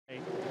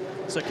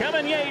So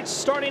Kevin Yates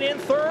starting in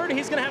third.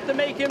 He's going to have to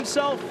make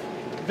himself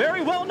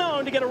very well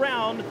known to get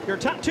around your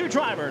top two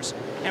drivers.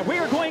 And we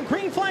are going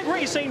green flag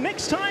racing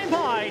next time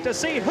by to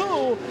see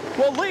who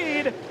will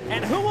lead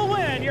and who will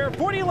win your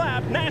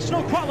 40-lap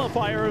National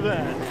Qualifier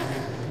event.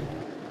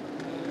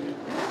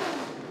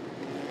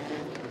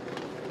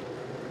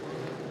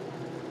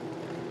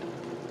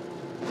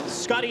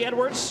 Scotty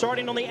Edwards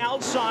starting on the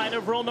outside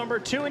of row number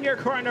 2 in your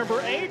car number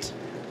 8.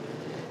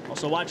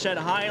 Also watch that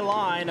high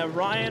line of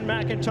Ryan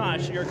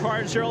McIntosh in your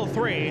car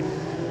 03.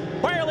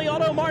 Byerly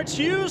Auto Mart's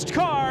used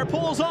car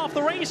pulls off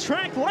the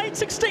racetrack.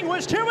 Lights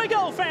extinguished. Here we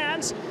go,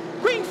 fans.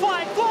 Green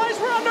flag flies.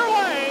 We're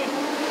underway.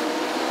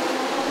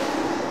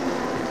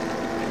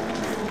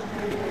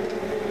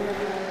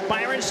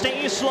 Byron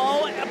stays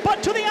slow,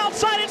 but to the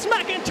outside, it's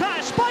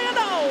McIntosh by a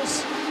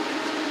nose.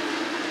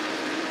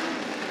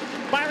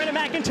 Byron and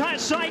McIntosh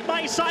side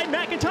by side.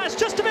 McIntosh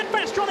just a bit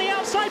faster on the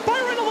outside.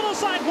 Byron a little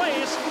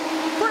sideways.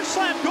 First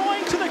lap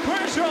going to the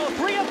car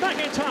 03 of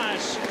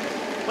McIntosh.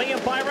 William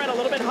Byron a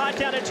little bit hot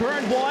down at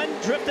turn 1.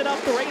 Drifted up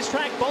the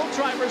racetrack. Both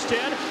drivers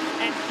did.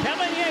 And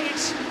Kevin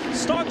Yates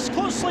stalks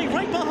closely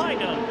right behind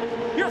him.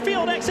 Your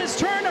field exits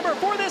turn number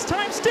 4 this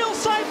time. Still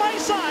side by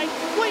side.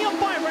 William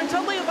Byron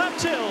to lead lap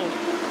 2.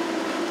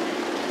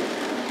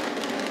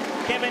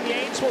 Kevin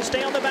Yates will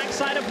stay on the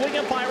backside of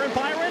William Byron.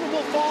 Byron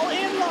will fall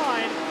in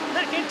line.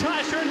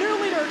 McIntosh, your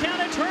new leader,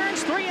 down at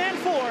turns 3 and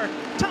 4.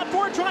 Top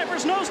 4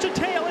 drivers nose to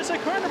tail as a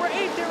car number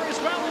 8 there as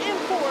well in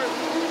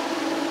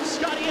 4th.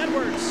 Scotty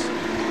Edwards.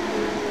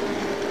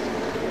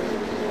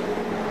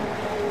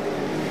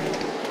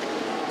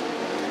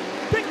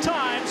 Big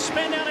time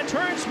spin down at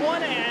turns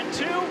 1 and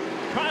 2.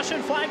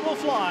 Caution flag will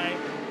fly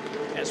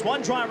as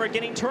one driver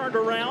getting turned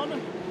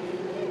around.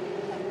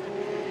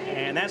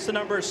 And that's the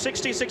number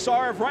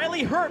 66R of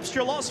Riley Herbst,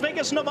 your Las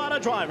Vegas, Nevada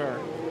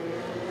driver.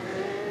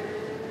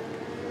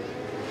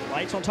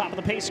 Lights on top of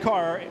the pace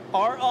car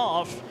are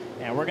off,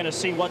 and we're going to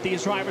see what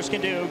these drivers can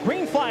do.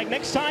 Green flag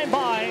next time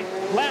by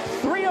lap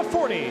 3 of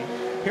 40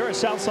 here at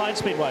Southside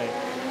Speedway.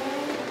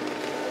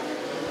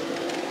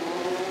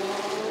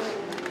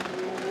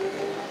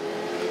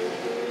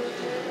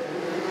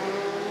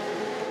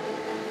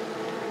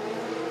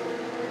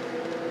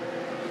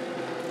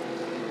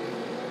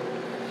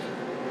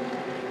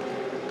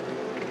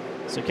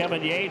 So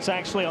Kevin Yates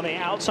actually on the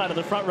outside of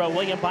the front row.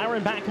 William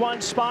Byron back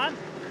one spot.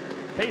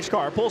 Pace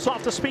car pulls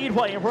off the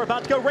speedway, and we're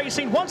about to go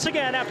racing once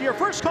again after your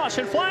first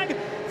caution flag.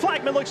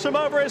 Flagman looks them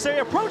over as they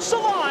approach the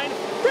line.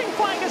 Green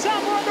flag is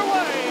out, we're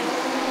underway.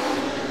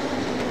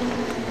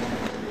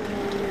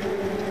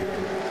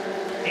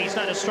 He's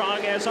not as strong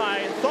as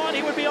I thought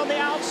he would be on the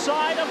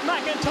outside of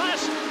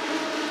McIntosh.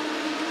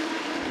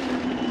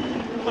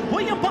 But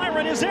William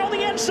Byron is there on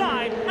the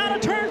inside. Out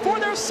of turn 4,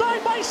 they're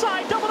side by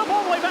side, doubled up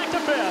all the way back to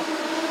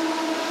 5th.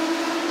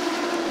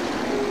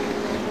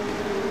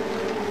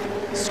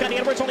 Scotty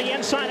Edwards on the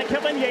inside of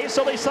Kevin Yates,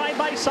 so they side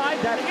by side.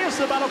 That is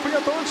the battle for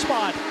your 3rd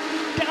spot.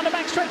 Down the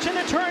backstretch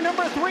into turn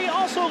number 3.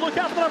 Also look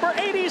out for the number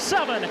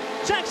 87.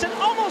 Jackson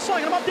almost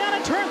locking him up down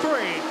at turn 3.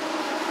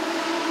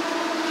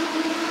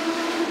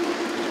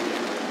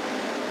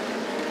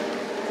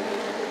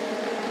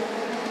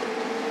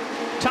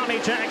 Tommy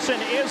Jackson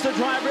is the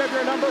driver of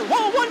your number.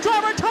 Whoa, one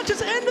driver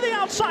touches into the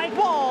outside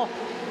wall.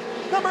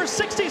 Number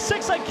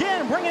 66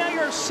 again, bringing out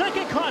your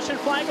 2nd caution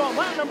flag on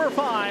lap number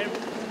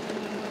 5.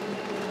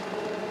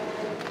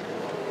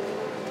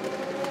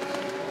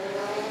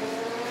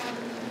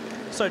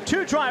 So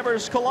 2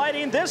 drivers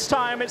colliding. This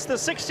time it's the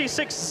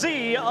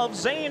 66Z of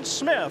Zane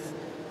Smith.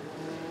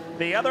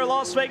 The other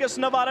Las Vegas,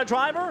 Nevada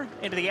driver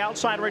into the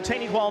outside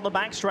retaining wall in the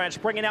backstretch,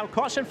 bringing out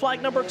caution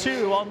flag number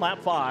 2 on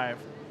lap 5.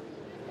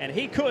 And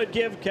he could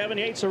give Kevin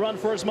Yates a run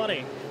for his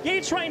money.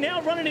 Yates right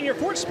now running in your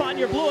 4th spot in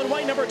your blue and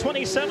white number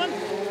 27.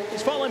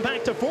 He's falling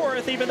back to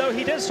 4th, even though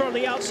he did start on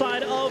the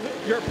outside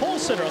of your pole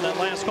sitter on that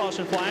last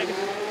caution flag.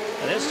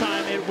 And this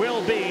time it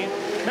will be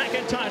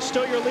McIntosh,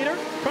 still your leader.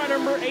 Car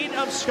number 8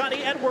 of Scotty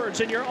Edwards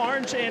in your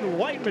orange and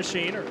white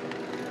machine.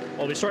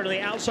 Will be starting on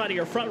the outside of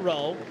your front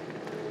row.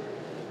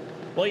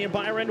 William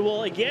Byron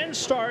will again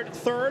start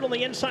 3rd on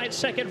the inside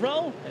 2nd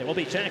row. And it will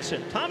be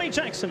Jackson. Tommy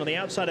Jackson on the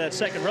outside of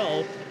that 2nd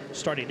row,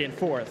 starting in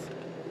 4th.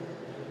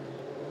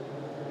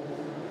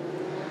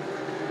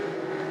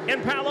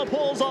 Impala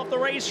pulls off the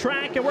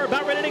racetrack, and we're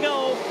about ready to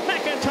go.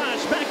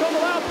 McIntosh back on the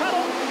loud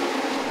pedal.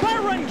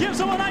 Byron gives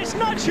him a nice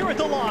nudge here at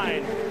the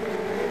line.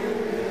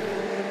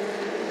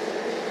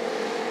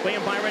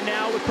 William Byron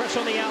now with pressure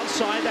on the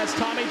outside. That's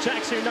Tommy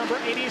Jackson, number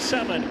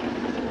 87.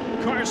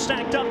 Cars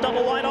stacked up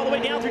double wide all the way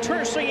down through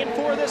turns 3 and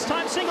 4 this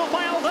time. Single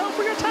file though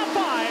for your top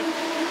 5.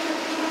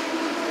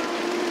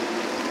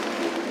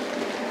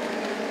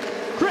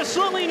 Chris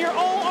Lilly in your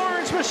all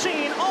orange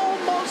machine,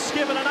 almost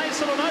giving a nice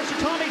little nudge to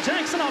Tommy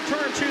Jackson off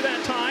turn 2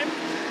 that time.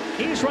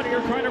 He's running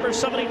your car number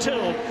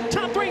 72.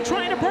 Top 3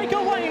 trying to break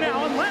away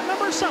now on lap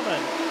number 7.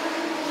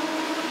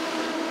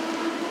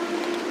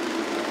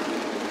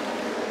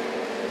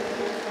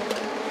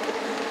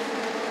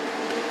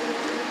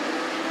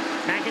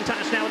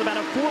 McIntosh now with about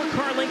a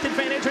 4-car length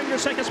advantage on your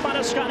 2nd spot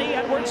of Scotty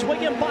Edwards.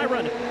 William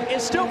Byron is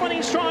is still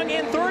running strong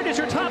in third as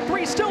your top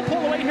three still pull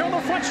away here on the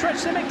front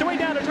stretch to make their way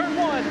down to turn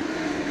one.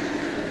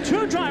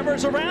 Two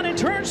drivers around in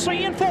turns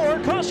 3 and 4.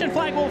 Caution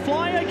flag will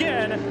fly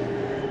again,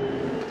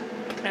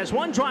 as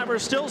one driver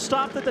still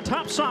stopped at the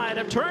top side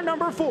of turn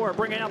number 4,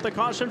 bringing out the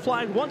caution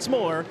flag once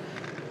more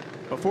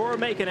before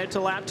making it to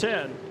lap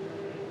 10.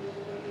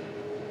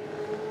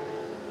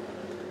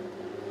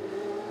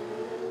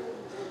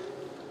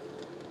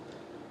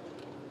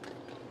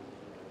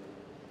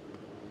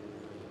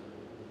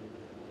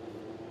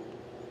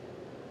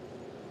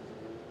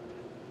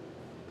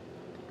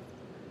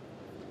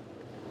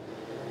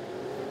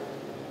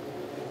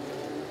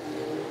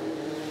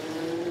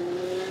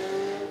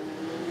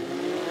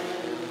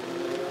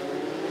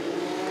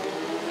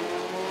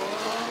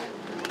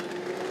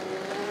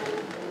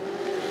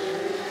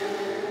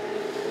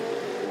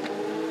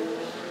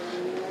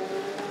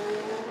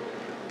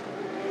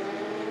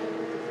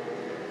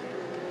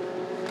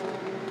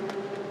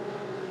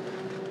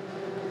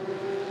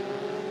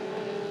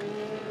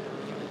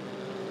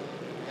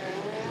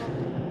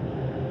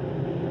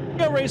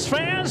 Race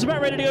fans,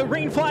 about ready to go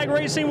green flag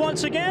racing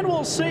once again.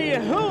 We'll see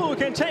who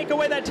can take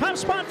away that top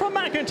spot from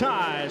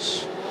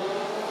McIntosh.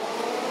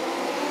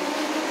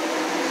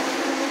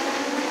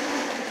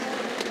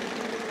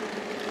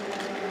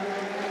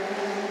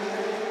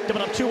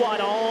 Giving up 2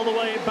 wide all the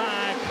way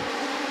back.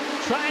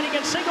 Trying to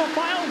get single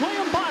file,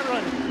 William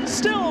Byron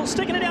still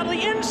sticking it down to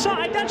the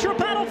inside. That's your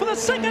battle for the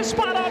second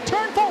spot off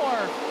turn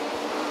 4.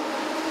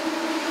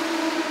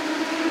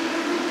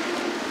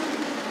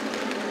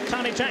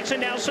 Tommy Jackson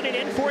now sitting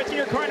in fourth in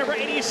your car number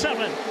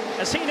 87,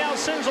 as he now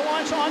sends a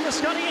launch on to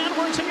Scotty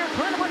Edwards in your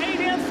car number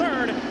 80 and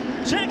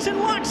third. Jackson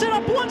locks it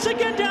up once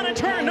again down at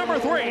turn number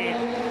 3.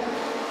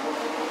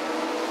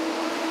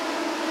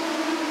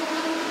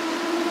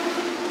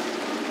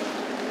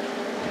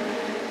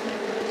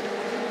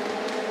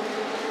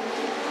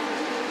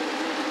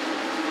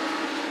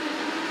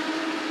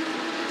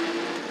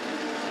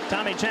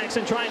 Tommy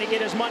Jackson trying to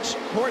get as much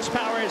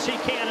horsepower as he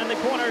can in the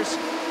corners,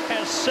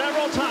 has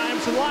several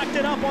times locked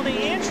it up on the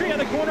entry of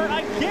the corner.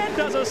 Again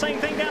does the same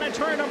thing down at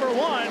turn number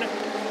 1.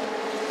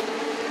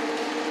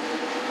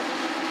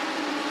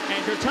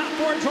 And your top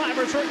 4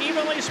 drivers are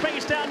evenly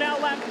spaced out now.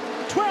 Lap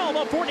 12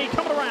 of 40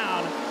 coming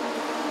around.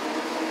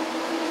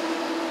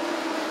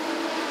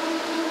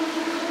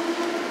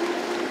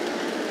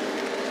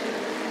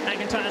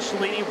 McIntosh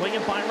leading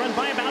William Byron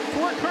by about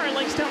 4 car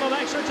lengths down the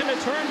backstretch into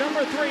turn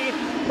number 3.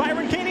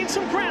 Byron gaining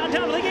some ground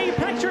down to the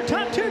apex. Your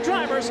top 2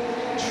 drivers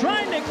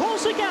trying to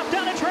close the gap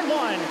down at turn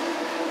 1.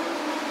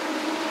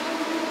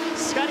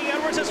 Scotty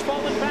Edwards has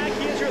fallen back.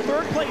 He is your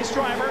 3rd place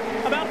driver.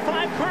 About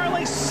 5 car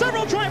lengths.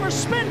 Several drivers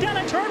spin down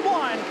at turn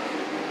 1.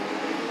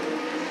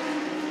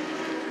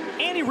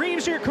 Andy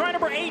Reeves, your car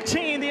number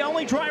 18, the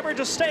only driver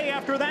to stay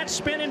after that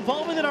spin,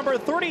 involving the number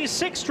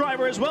 36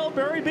 driver as well,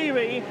 Barry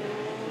Beebe.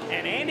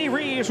 And Andy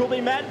Reeves will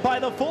be met by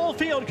the full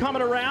field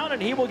coming around,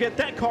 and he will get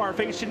that car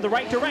facing the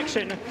right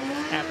direction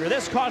after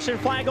this caution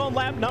flag on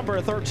lap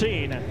number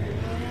 13.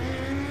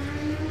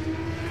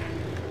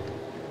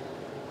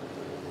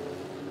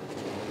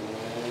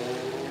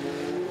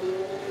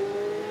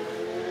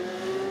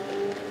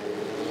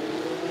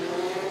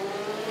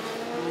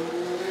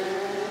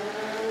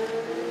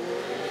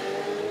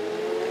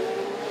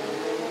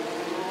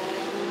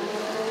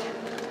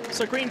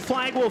 So green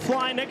flag will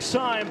fly next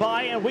time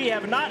by, and we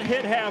have not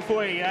hit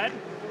halfway yet.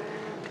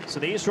 So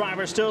these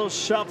drivers still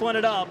shuffling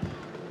it up.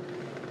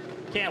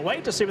 Can't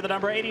wait to see what the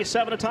number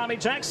 87 of Tommy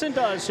Jackson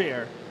does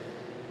here.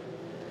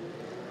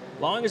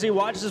 Long as he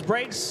watches his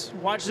brakes,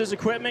 watches his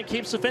equipment,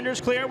 keeps the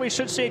fenders clear, we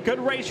should see a good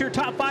race. Your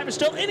top 5 is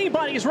still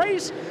anybody's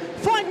race.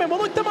 Flagman will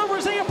look them over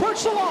as they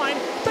approach the line.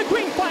 The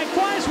green flag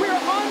flies. We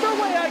are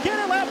underway again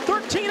at lap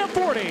 13 of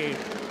 40.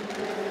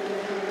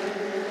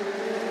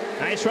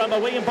 Nice run by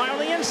William Byron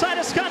on the inside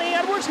of Scotty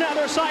Edwards. Now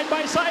they're side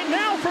by side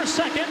now for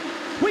second.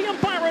 William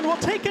Byron will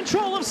take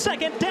control of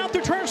second down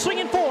through turns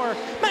 3 and 4.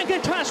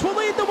 McIntosh will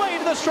lead the way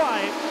to the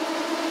stripe.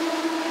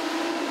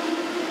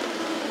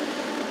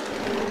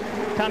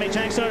 Tommy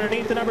Jackson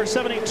underneath the number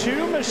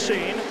 72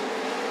 machine.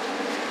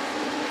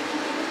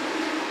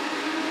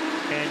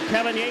 And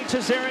Kevin Yates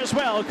is there as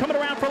well, coming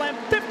around for lap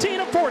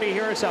 15 of 40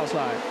 here at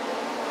Southside.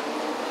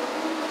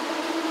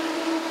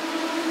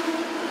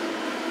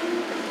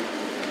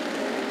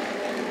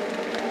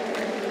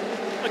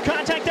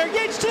 Contact there,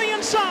 Yates to the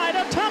inside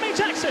of Tommy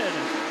Jackson.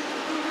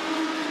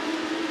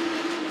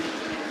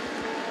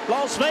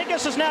 Las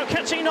Vegas is now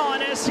catching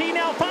on as he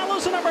now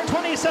follows the number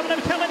 27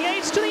 of Kevin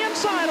Yates to the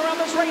inside around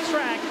this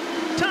racetrack.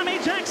 Tommy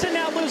Jackson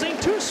now losing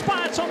 2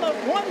 spots on the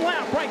 1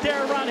 lap right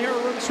there around here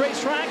on this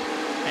racetrack.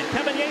 And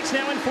Kevin Yates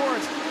now in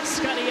 4th.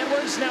 Scotty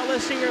Edwards now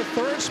listing your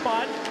 3rd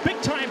spot.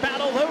 Big time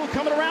battle though,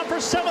 coming around for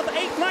 7th,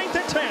 8th, 9th,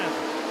 and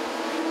 10th.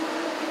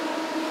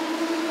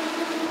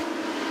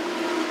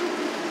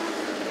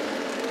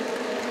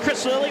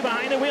 Chris Lilly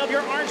behind the wheel of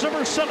your orange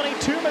number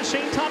 72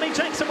 machine. Tommy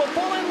Jackson will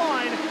fall in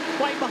line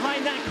right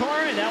behind that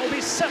car, and that will be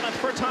 7th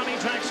for Tommy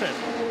Jackson.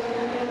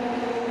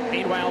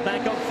 Meanwhile,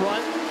 back up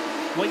front,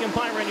 William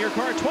Byron, your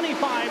car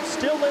 25,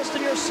 still listed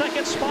in your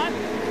second spot.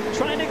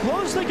 Trying to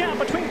close the gap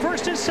between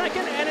first and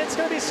second, and it's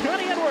going to be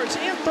Scotty Edwards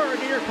in third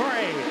in your car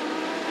 8.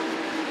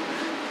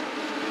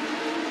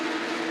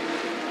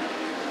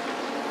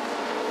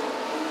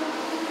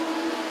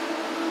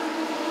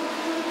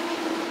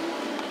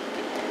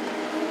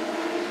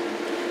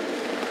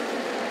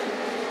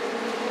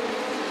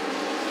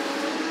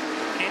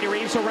 Andy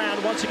Reeves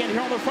around once again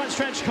here on the front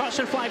stretch.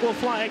 Caution flag will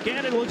fly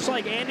again. It looks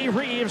like Andy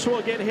Reeves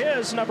will get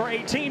his number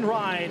 18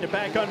 ride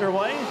back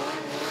underway.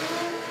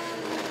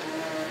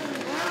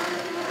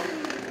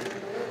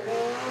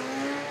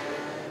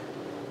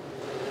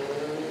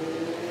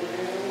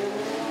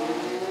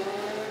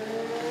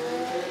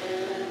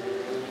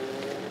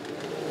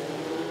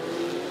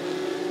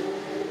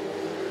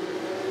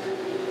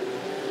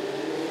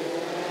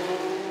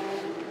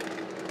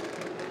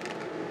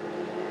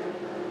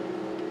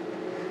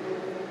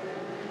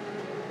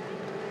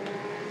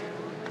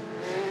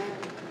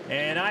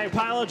 And I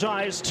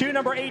apologize. 2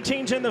 number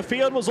 18s in the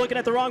field. Was looking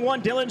at the wrong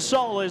one. Dylan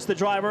Soll is the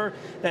driver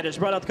that has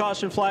brought out the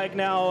caution flag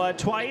now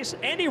twice.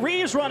 Andy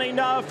Reeves running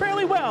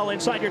fairly well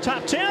inside your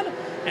top 10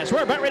 as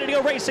we're about ready to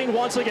go racing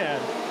once again.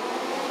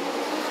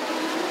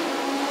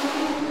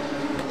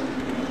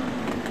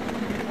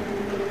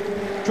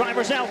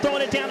 Drivers now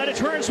throwing it down into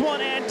turns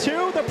 1 and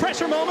 2. The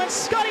pressure moments.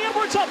 Scotty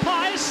Edwards up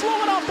high,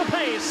 slowing off the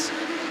pace.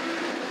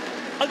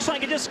 Looks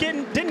like he just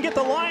didn't get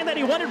the line that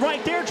he wanted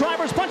right there.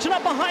 Drivers bunching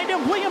up behind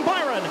him. William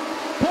Byron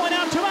pulling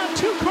out to about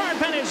 2-car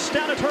advantage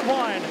down at turn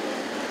 1.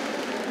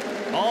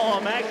 Oh,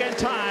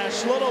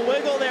 McIntosh, little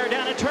wiggle there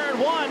down at turn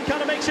 1.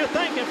 Kind of makes you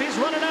think if he's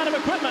running out of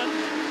equipment.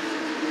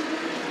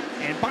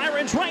 And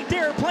Byron's right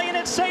there playing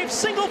it safe.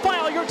 Single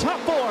file, your top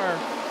 4.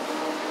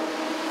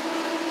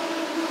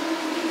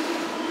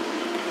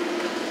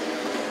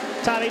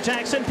 Tommy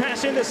Jackson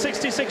passing the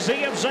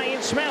 66Z of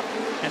Zane Smith.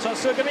 It's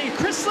also going to be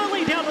Chris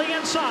Lilly down the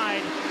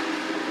inside.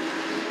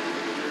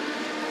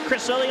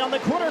 Chris Lilly on the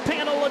quarter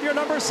panel of your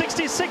number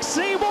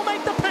 66Z will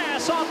make the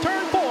pass off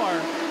turn 4.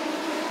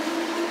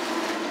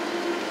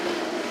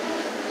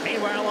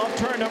 Meanwhile, off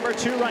turn number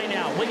 2 right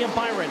now, William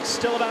Byron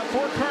still about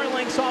 4 car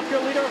lengths off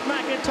your leader of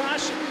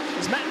McIntosh.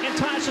 As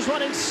McIntosh is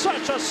running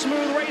such a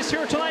smooth race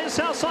here tonight at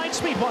Southside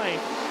Speedway.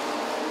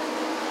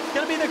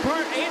 Going to be the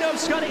car 8 of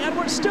Scotty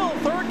Edwards, still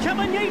third.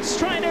 Kevin Yates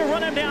trying to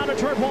run him down to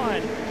turn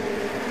 1.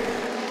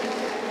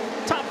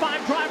 Top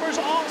 5 drivers,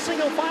 all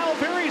single file,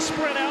 very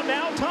spread out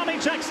now. Tommy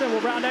Jackson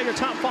will round out your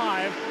top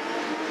 5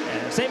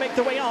 as they make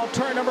their way off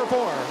turn number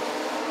 4.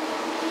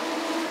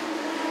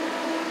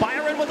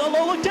 Byron with a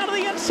low look down to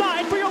the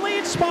inside for your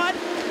lead spot.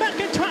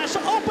 McIntosh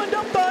opened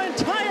up the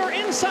entire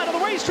inside of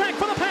the racetrack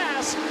for the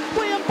pass.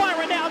 William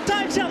Byron now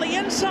dives down the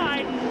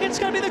inside. It's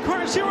going to be the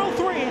car 03.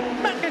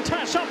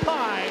 McIntosh up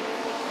high.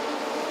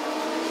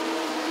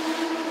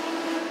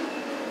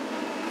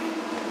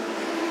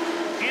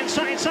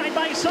 Inside, side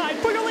by side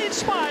for your lead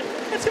spot.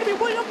 It's going to be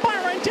William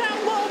Byron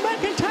down low,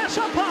 McIntosh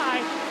up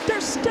high. They're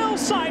still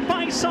side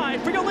by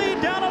side for your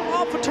lead down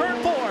off of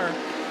turn 4.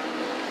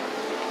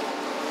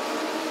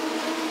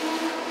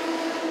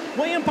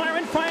 William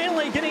Byron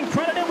finally getting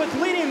credited with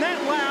leading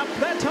that lap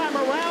that time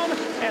around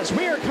as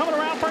we are coming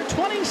around for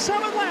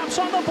 27 laps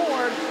on the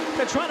board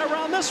to try to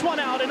round this one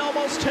out in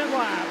almost 10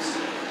 laps.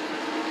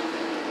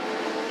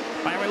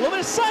 Byron a little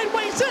bit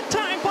sideways that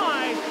time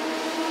by.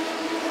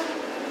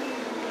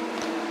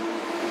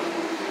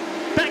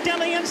 Back down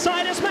the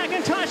inside is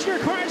McIntosh, your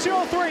car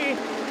 03.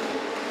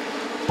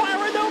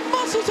 Byron, though,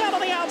 muscles out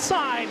on the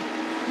outside.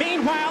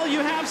 Meanwhile, you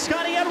have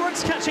Scotty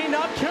Edwards catching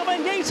up.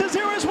 Kevin Yates is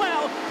here as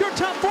well. Your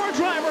top 4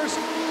 drivers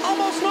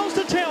almost nose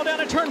to tail down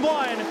at turn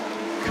 1.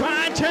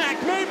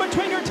 Contact made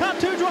between your top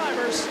 2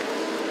 drivers.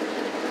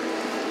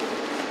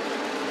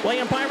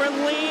 William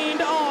Byron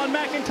leaned on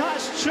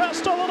McIntosh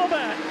just a little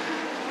bit.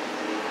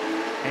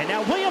 And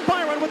now William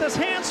Byron with his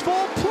hands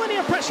full, plenty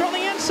of pressure on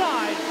the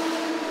inside.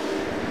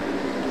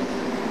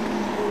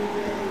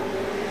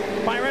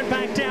 Byron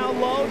back down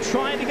low,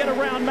 trying to get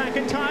around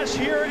McIntosh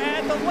here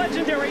at the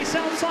legendary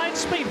Southside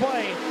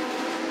Speedway.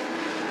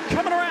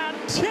 Coming around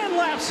 10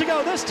 laps to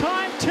go this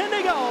time, 10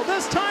 to go.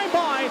 This time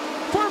by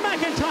for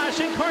McIntosh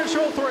in car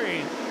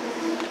 03.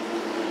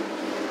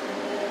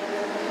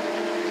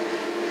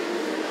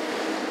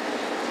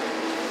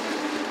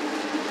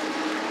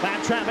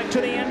 Lap traffic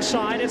to the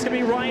inside. It's going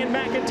to be Ryan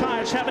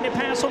McIntosh having to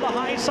pass on the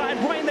high side,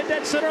 right in the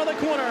dead center of the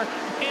corner.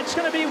 It's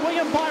going to be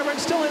William Byron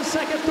still in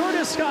second. Third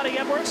is Scotty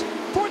Edwards.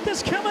 Fourth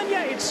is Kevin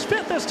Yates.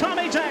 Fifth is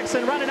Tommy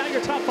Jackson, rounding out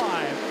your top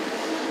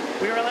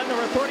 5. We are at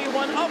number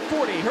 31 of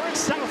 40 here at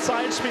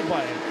Southside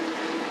Speedway.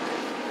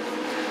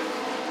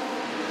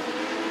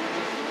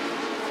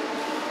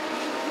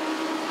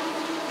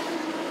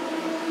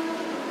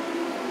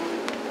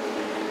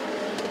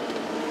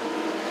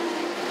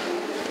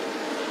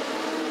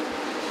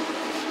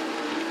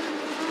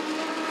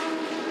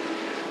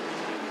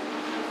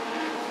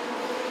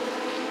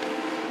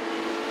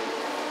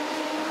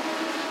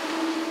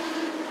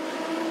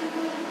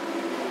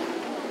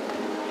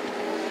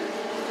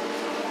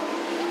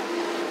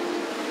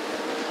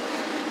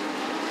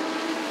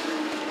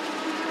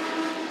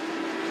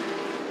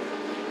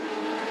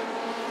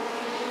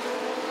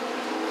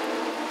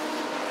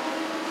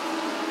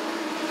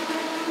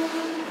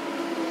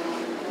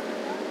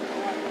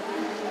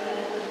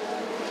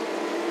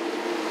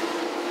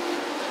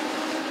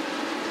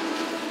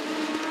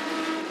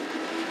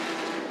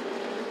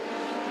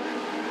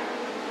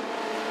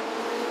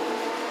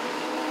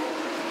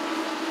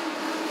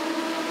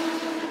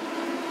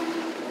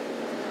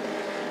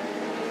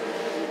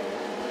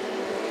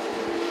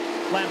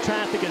 Lap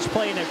traffic is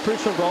playing a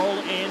crucial role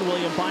in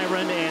William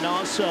Byron and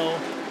also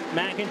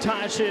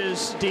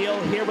McIntosh's deal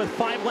here with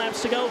 5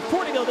 laps to go.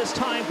 4 to go this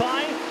time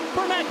by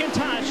for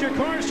McIntosh. Your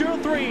car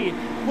 03.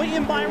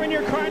 William Byron,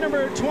 your car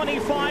number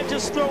 25,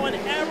 just throwing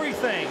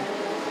everything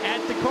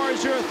at the car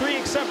 03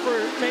 except for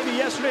maybe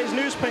yesterday's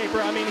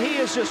newspaper. I mean, he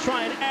is just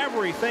trying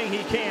everything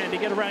he can to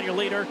get around your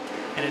leader,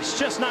 and it's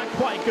just not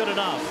quite good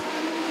enough.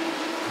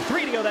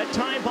 3 to go that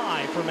time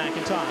by for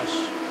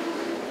McIntosh.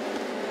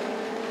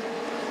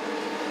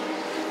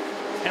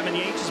 Evan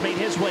Yates has made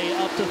his way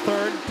up to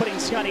 3rd, putting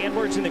Scotty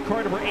Edwards in the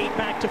car number 8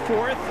 back to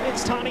 4th.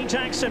 It's Tommy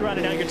Jackson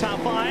running out your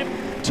top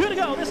 5. 2 to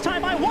go, this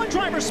time by 1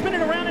 driver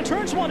spinning around in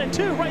turns 1 and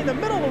 2, right in the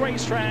middle of the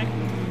racetrack.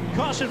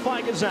 Caution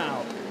flag is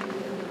out.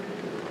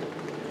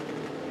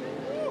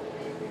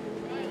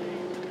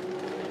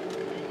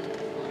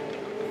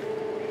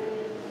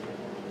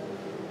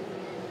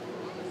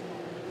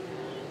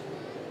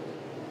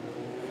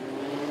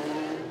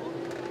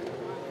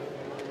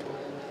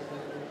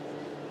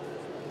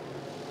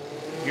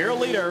 Your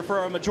leader for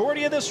a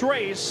majority of this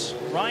race,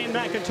 Ryan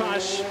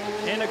McIntosh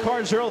in the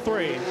car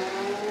 03.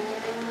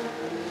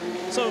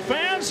 So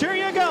fans, here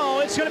you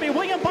go. It's going to be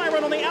William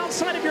Byron on the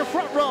outside of your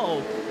front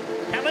row.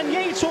 Evan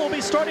Yates will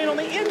be starting on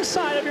the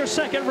inside of your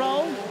second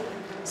row.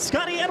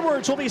 Scotty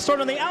Edwards will be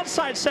starting on the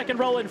outside second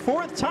row in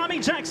 4th. Tommy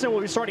Jackson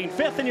will be starting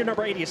 5th in your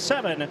number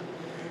 87.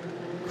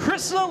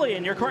 Chris Lilly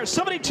in your car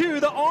 72,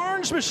 the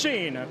Orange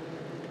Machine,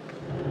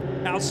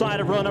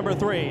 outside of row number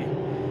 3.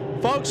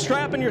 Folks,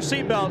 strap in your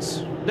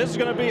seatbelts. This is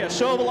going to be a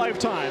show of a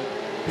lifetime.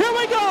 Here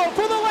we go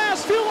for the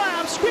last few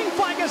laps. Green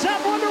flag is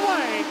out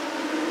underway.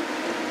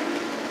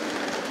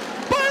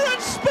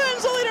 Byron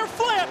spins, the leader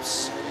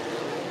flips.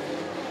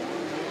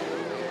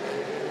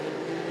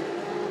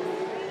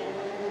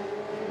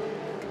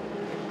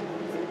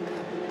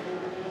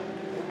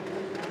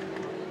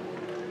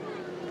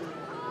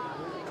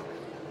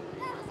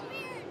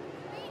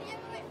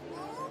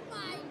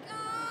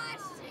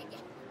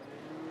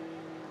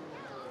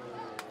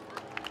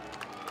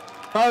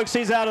 Folks,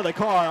 he's out of the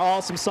car.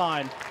 Awesome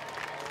sign.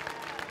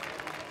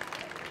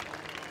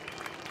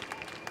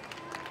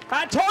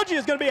 I told you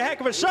it's going to be a heck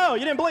of a show.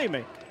 You didn't believe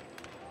me.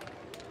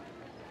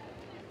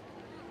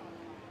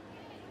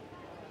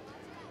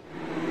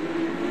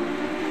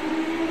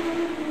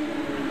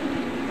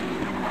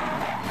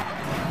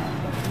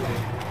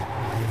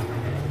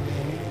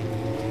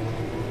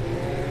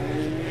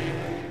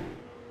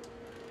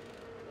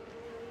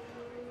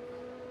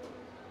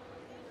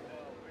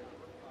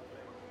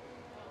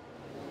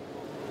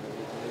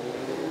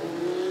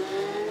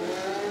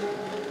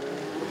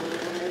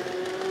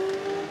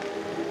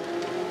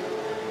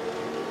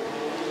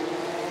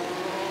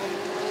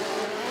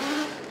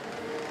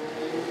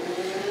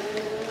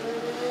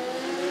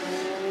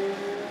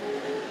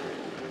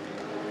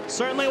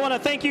 Certainly want to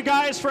thank you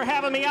guys for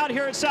having me out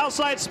here at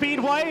Southside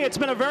Speedway. It's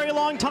been a very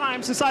long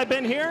time since I've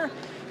been here.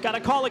 Got a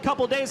call a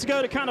couple days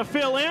ago to kind of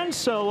fill in,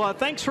 so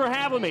thanks for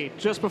having me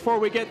just before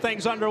we get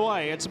things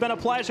underway. It's been a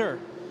pleasure.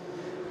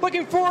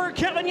 Looking for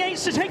Kevin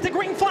Yates to take the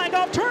green flag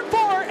off turn 4,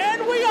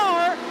 and we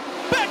are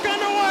back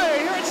underway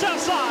here at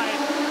Southside.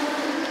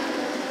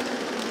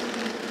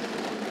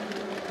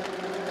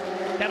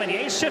 Kevin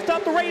Yates shift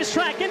up the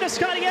racetrack into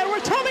Scotty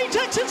Edwards. Tommy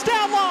Jackson's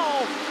down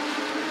low.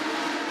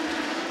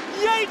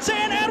 Yates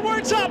and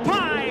Edwards up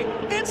high.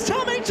 It's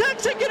Tommy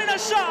Jackson getting a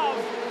shove.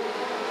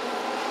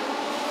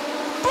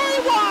 3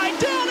 wide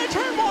down at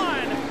turn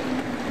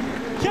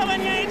 1.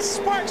 Kevin Yates,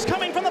 sparks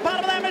coming from the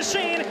bottom of that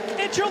machine.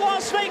 It's your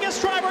Las Vegas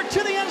driver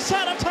to the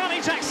inside of Tommy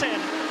Jackson.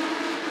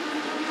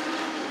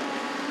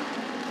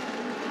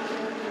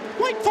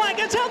 White flag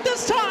is out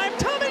this time.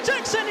 Tommy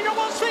Jackson and your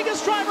Las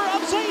Vegas driver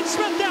of Zane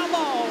Smith down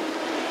low.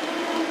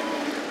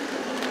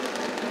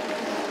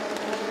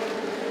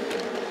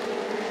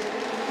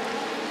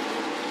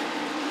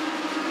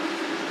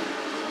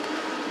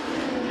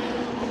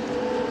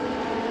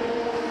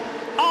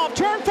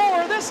 Turn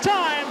 4 this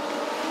time,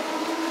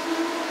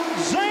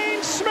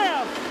 Zane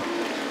Smith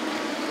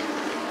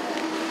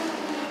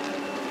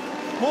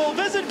will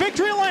visit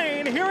victory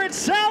lane here at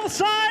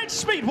Southside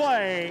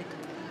Speedway.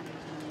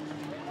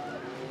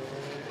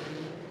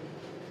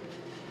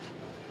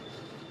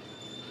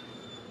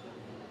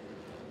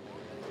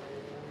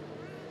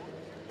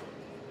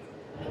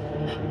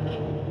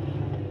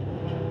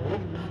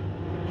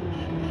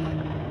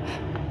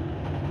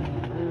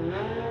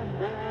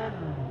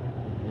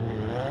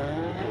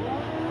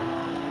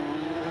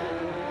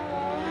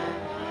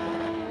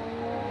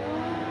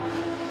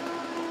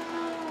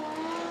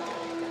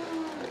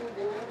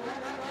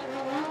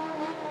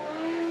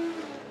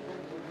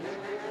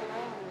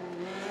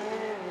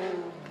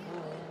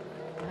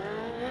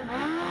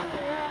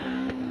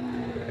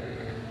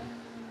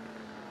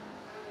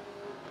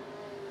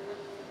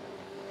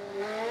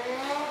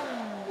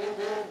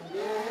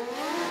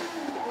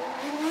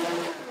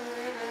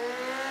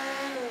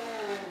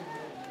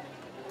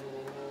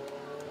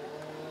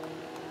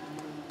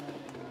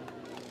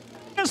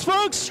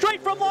 Folks,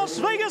 straight from Las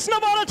Vegas,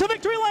 Nevada to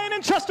victory lane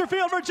in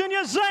Chesterfield,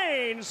 Virginia,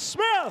 Zane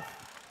Smith.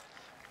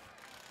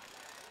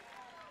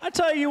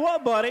 tell you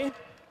what, buddy,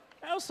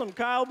 that was some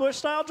Kyle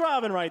Busch-style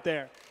driving right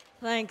there.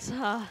 Thanks.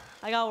 I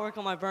got to work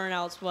on my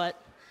burnouts,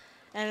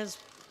 and it's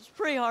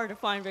pretty hard to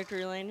find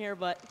victory lane here,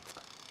 but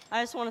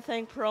I just want to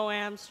thank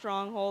Pro-Am,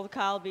 Stronghold,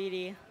 Kyle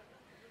Beatty,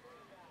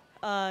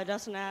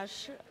 Dustin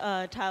Ash,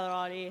 Tyler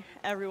Audie,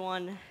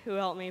 everyone who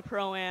helped me,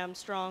 Pro-Am,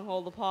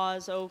 Stronghold, The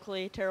Pause,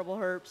 Oakley, Terrible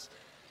Herbst,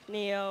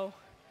 Neo,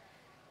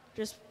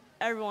 just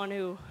everyone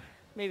who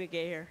made me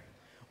get here.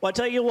 Well, I'll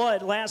tell you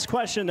what, last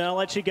question, then I'll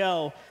let you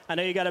go. I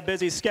know you got a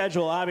busy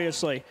schedule,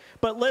 obviously.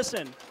 But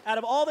listen, out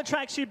of all the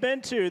tracks you've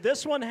been to,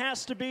 this one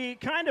has to be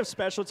kind of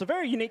special. It's a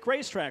very unique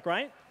racetrack,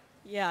 right?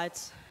 Yeah,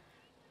 it's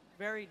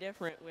very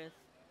different with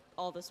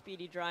all the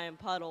speedy, dry, and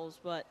puddles,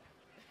 but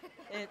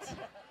it's,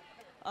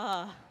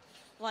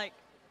 like,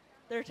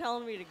 they're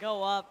telling me to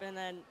go up, and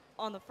then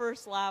on the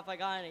first lap, I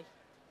got in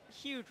a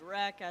huge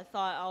wreck. I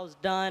thought I was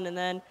done, and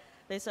then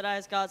they said I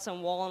just got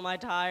some wall in my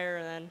tire,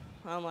 and then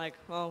I'm like,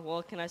 oh,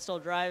 well, can I still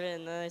drive it?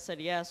 And then they said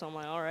yes, so I'm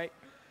like, all right.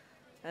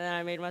 And then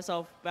I made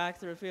myself back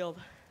through the field.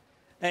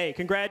 Hey,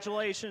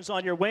 congratulations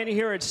on your win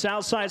here at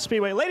Southside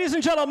Speedway. Ladies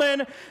and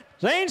gentlemen,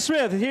 Zane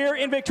Smith here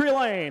in Victory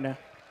Lane.